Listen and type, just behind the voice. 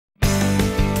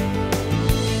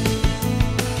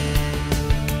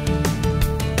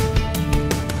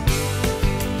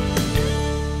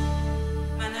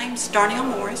Darnell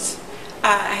Morris.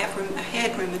 I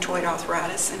had rheumatoid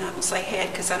arthritis, and I don't say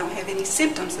had because I don't have any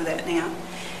symptoms of that now.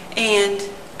 And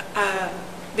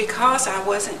because I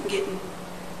wasn't getting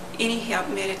any help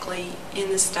medically in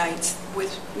the States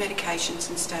with medications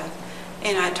and stuff,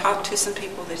 and I talked to some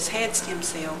people that's had stem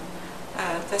cell,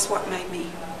 that's what made me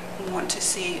want to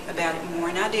see about it more.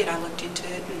 And I did. I looked into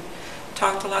it and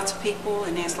talked to lots of people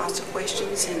and asked lots of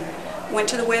questions and went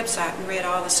to the website and read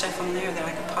all the stuff on there that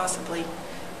I could possibly,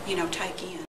 take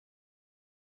in.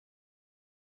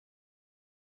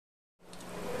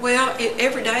 Well,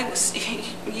 every day was,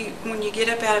 when you get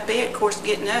up out of bed, of course,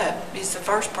 getting up is the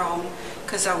first problem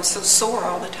because I was so sore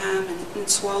all the time and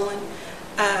swollen.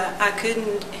 I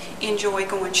couldn't enjoy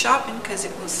going shopping because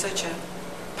it was such a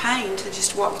pain to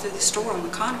just walk through the store on the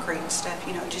concrete and stuff,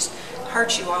 it just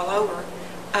hurts you all over.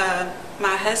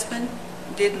 My husband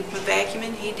did the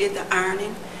vacuuming, he did the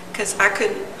ironing, because I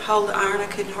couldn't hold the iron, I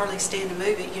couldn't hardly stand to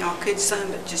move it. I could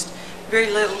some, but just very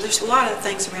little. There's a lot of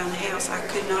things around the house I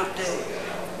could not do.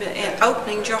 And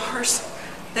opening jars,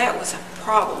 that was a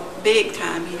problem, big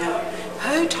time,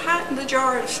 Who tightened the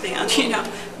jars down,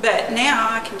 But now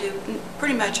I can do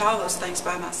pretty much all those things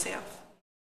by myself.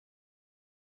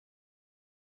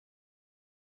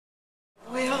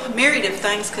 Well, a myriad of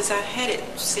things because I've had it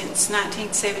since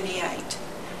 1978.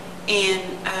 And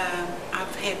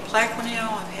I've had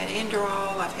Plaquenil, I've had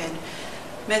Inderall, I've had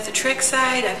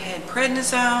methotrexate, I've had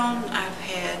prednisone, I've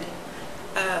had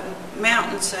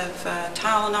mountains of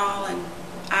Tylenol and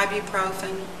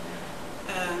ibuprofen,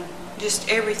 just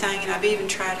everything. And I've even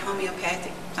tried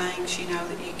homeopathic things,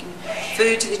 that you can,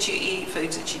 foods that you eat,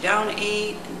 foods that you don't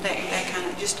eat, that kind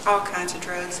of, just all kinds of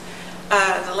drugs.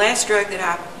 The last drug that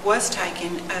I was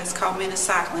taking is called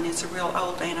minocycline. It's a real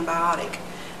old antibiotic.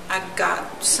 I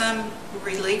got some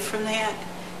relief from that,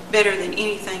 better than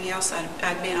anything else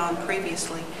I'd been on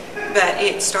previously, but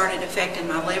it started affecting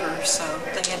my liver, so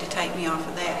they had to take me off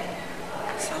of that.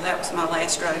 So that was my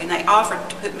last drug, and they offered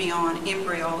to put me on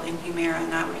Embriol and Humira,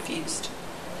 and I refused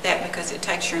that because it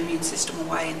takes your immune system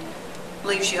away and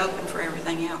leaves you open for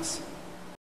everything else.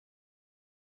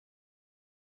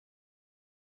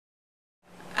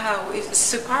 Oh, it's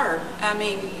superb. I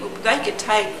mean, they could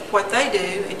take what they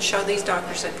do and show these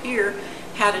doctors up here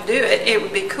how to do it. It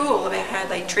would be cool about how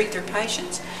they treat their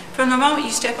patients. From the moment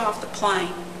you step off the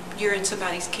plane, you're in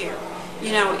somebody's care.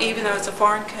 Even though it's a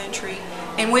foreign country,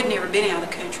 and we'd never been out of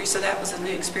the country, so that was a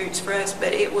new experience for us,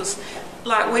 but it was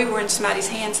like we were in somebody's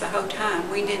hands the whole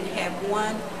time. We didn't have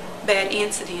one bad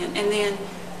incident. And then,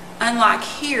 unlike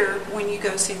here, when you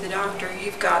go see the doctor,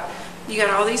 you got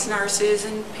all these nurses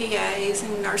and PAs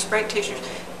and nurse practitioners,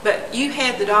 but you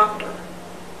had the doctor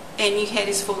and you had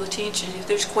his full attention. If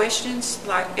there's questions,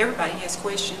 like everybody has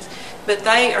questions, but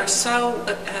they are so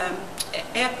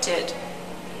apt at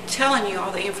telling you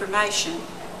all the information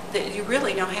that you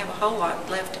really don't have a whole lot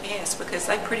left to ask because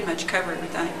they pretty much cover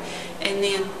everything. And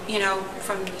then,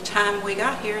 from the time we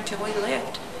got here until we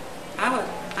left,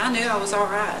 I knew I was all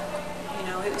right.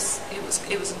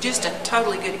 It was just a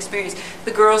totally good experience.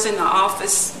 The girls in the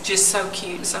office, just so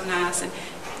cute and so nice. And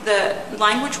the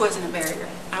language wasn't a barrier.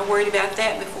 I worried about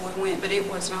that before we went, but it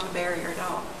was not a barrier at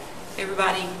all.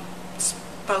 Everybody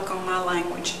spoke on my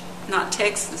language. Not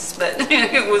Texas, but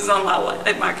it was on my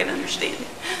language. I could understand it.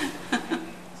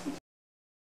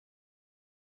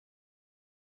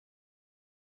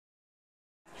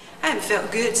 I haven't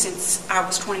felt good since I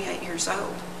was 28 years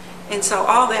old. And so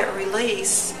all that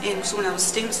release, and when those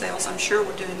stem cells, I'm sure,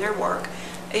 were doing their work,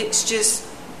 it's just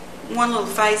one little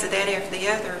phase of that after the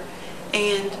other.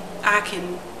 And I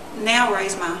can now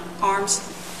raise my arms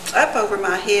up over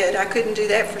my head. I couldn't do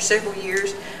that for several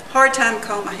years. Hard time to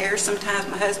comb my hair. Sometimes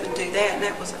my husband would do that, and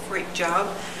that was a freak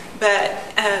job. But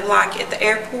like at the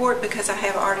airport, because I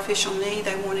have an artificial knee,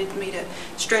 they wanted me to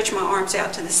stretch my arms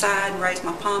out to the side and raise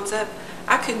my palms up.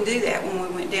 I couldn't do that when we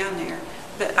went down there.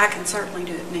 But I can certainly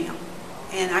do it now.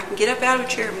 And I can get up out of a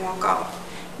chair and walk off.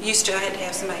 Used to, I had to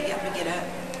have somebody help me get up.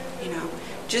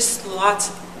 Just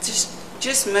lots,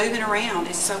 just moving around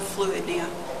is so fluid now.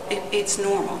 It's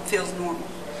normal, it feels normal.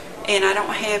 And I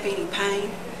don't have any pain,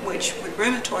 which with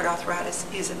rheumatoid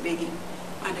arthritis is a biggie.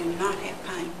 I do not have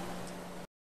pain.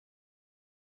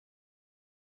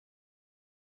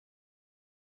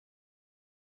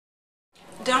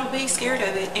 Don't be scared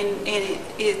of it, and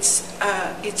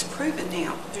it's proven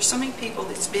now. There's so many people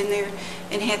that's been there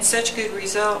and had such good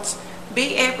results.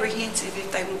 Be apprehensive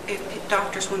if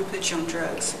doctors want to put you on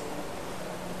drugs.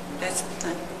 That's the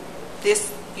thing.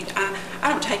 I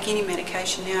don't take any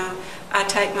medication now. I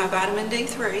take my vitamin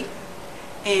D3,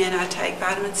 and I take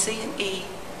vitamin C and E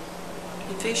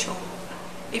and fish oil.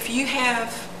 If you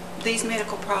have these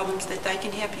medical problems that they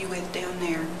can help you with down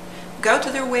there. Go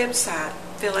to their website,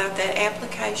 fill out that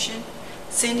application,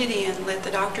 send it in, let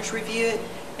the doctors review it,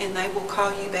 and they will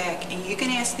call you back. And you can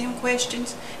ask them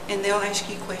questions, and they'll ask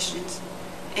you questions.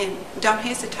 And don't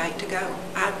hesitate to go.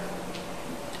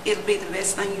 It'll be the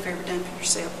best thing you've ever done for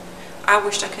yourself. I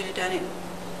wished I could have done it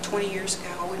 20 years ago.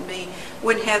 I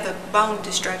wouldn't have the bone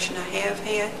destruction I have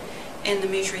had and the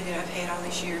misery that I've had all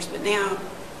these years. But now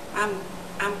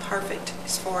I'm perfect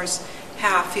as far as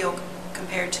how I feel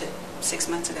compared to 6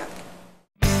 months ago.